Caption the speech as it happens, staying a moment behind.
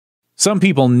Some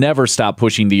people never stop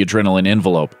pushing the adrenaline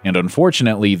envelope, and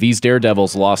unfortunately, these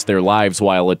daredevils lost their lives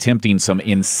while attempting some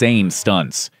insane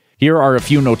stunts. Here are a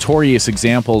few notorious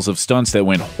examples of stunts that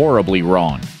went horribly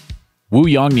wrong.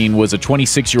 Yongning was a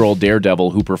 26-year-old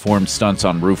daredevil who performed stunts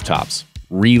on rooftops.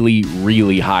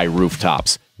 Really high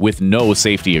rooftops, with no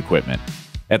safety equipment.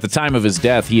 At the time of his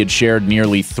death, he had shared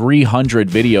nearly 300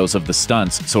 videos of the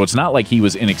stunts, so it's not like he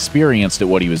was inexperienced at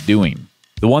what he was doing.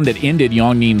 The one that ended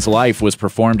Yongning's life was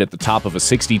performed at the top of a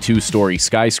 62-story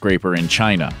skyscraper in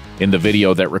China. In the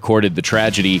video that recorded the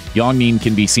tragedy, Yongning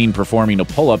can be seen performing a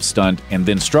pull-up stunt and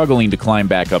then struggling to climb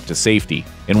back up to safety.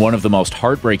 In one of the most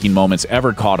heartbreaking moments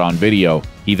ever caught on video,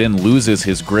 he then loses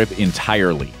his grip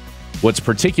entirely. What's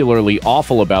particularly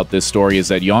awful about this story is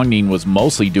that Yongning was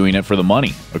mostly doing it for the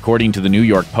money. According to the New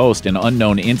York Post, an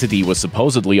unknown entity was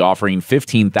supposedly offering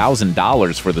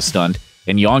 $15,000 for the stunt,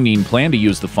 and Yongning planned to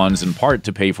use the funds in part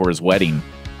to pay for his wedding.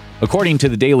 According to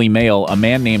the Daily Mail, a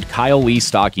man named Kyle Lee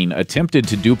Stocking attempted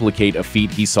to duplicate a feat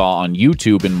he saw on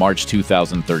YouTube in March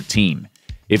 2013.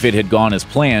 If it had gone as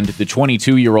planned, the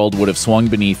 22-year-old would have swung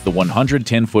beneath the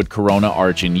 110-foot Corona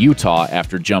Arch in Utah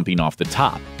after jumping off the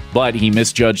top. But he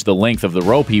misjudged the length of the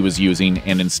rope he was using,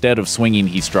 and instead of swinging,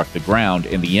 he struck the ground,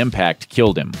 and the impact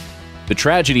killed him. The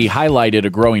tragedy highlighted a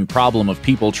growing problem of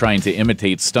people trying to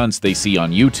imitate stunts they see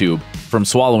on YouTube, from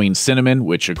swallowing cinnamon,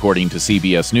 which according to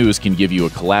CBS News can give you a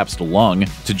collapsed lung,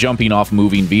 to jumping off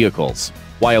moving vehicles.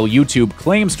 While YouTube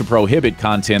claims to prohibit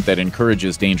content that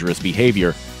encourages dangerous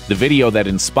behavior, the video that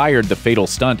inspired the fatal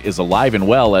stunt is alive and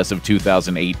well as of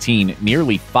 2018,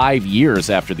 nearly 5 years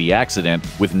after the accident,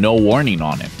 with no warning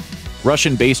on it.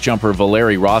 Russian base jumper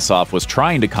Valery Rozov was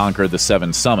trying to conquer the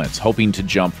 7 summits, hoping to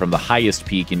jump from the highest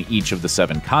peak in each of the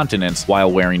 7 continents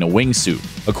while wearing a wingsuit.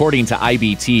 According to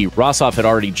IBT, Rozov had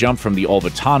already jumped from the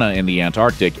Olvatana in the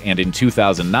Antarctic, and in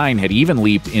 2009 had even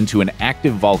leaped into an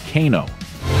active volcano.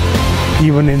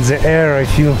 Even in the air, I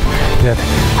feel that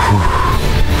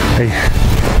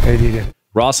I did it.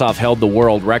 Rozov held the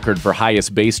world record for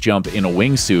highest base jump in a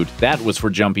wingsuit. That was for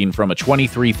jumping from a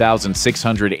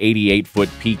 23,688-foot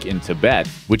peak in Tibet,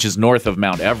 which is north of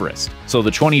Mount Everest. So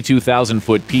the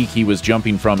 22,000-foot peak he was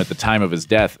jumping from at the time of his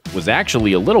death was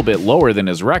actually a little bit lower than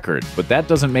his record, but that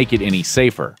doesn't make it any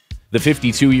safer. The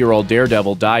 52-year-old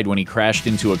Daredevil died when he crashed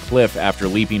into a cliff after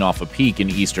leaping off a peak in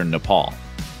eastern Nepal.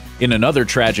 In another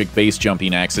tragic base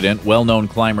jumping accident, well-known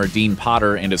climber Dean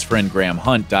Potter and his friend Graham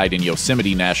Hunt died in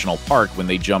Yosemite National Park when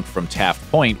they jumped from Taft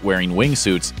Point wearing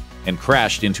wingsuits and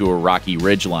crashed into a rocky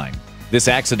ridgeline. This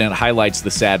accident highlights the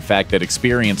sad fact that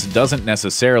experience doesn't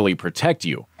necessarily protect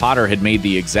you. Potter had made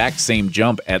the exact same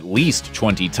jump at least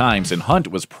 20 times, and Hunt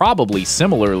was probably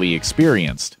similarly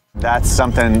experienced. That's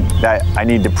something that I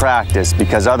need to practice,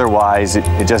 because otherwise it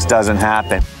just doesn't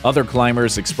happen. Other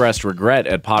climbers expressed regret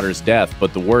at Potter's death,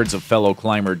 but the words of fellow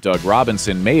climber Doug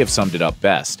Robinson may have summed it up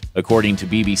best. According to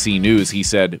BBC News, he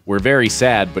said, "We're very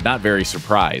sad, but not very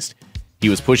surprised. He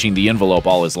was pushing the envelope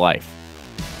all his life."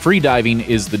 Free diving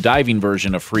is the diving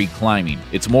version of free climbing.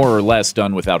 It's more or less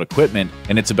done without equipment,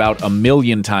 and it's about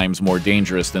 1,000,000 times more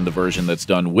dangerous than the version that's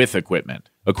done with equipment.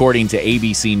 According to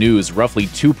ABC News, roughly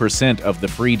 2% of the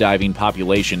free diving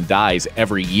population dies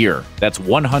every year. That's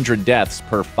 100 deaths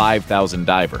per 5,000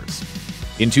 divers.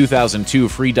 In 2002,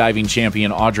 free diving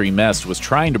champion Audrey Mestre was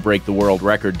trying to break the world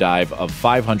record dive of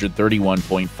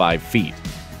 531.5 feet.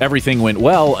 Everything went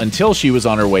well until she was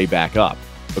on her way back up.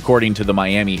 According to the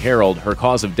Miami Herald, her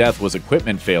cause of death was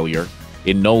equipment failure.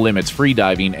 In No Limits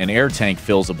freediving, an air tank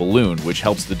fills a balloon, which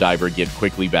helps the diver get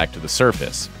quickly back to the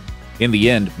surface. In the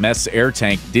end, Mestre's air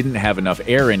tank didn't have enough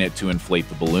air in it to inflate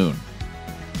the balloon.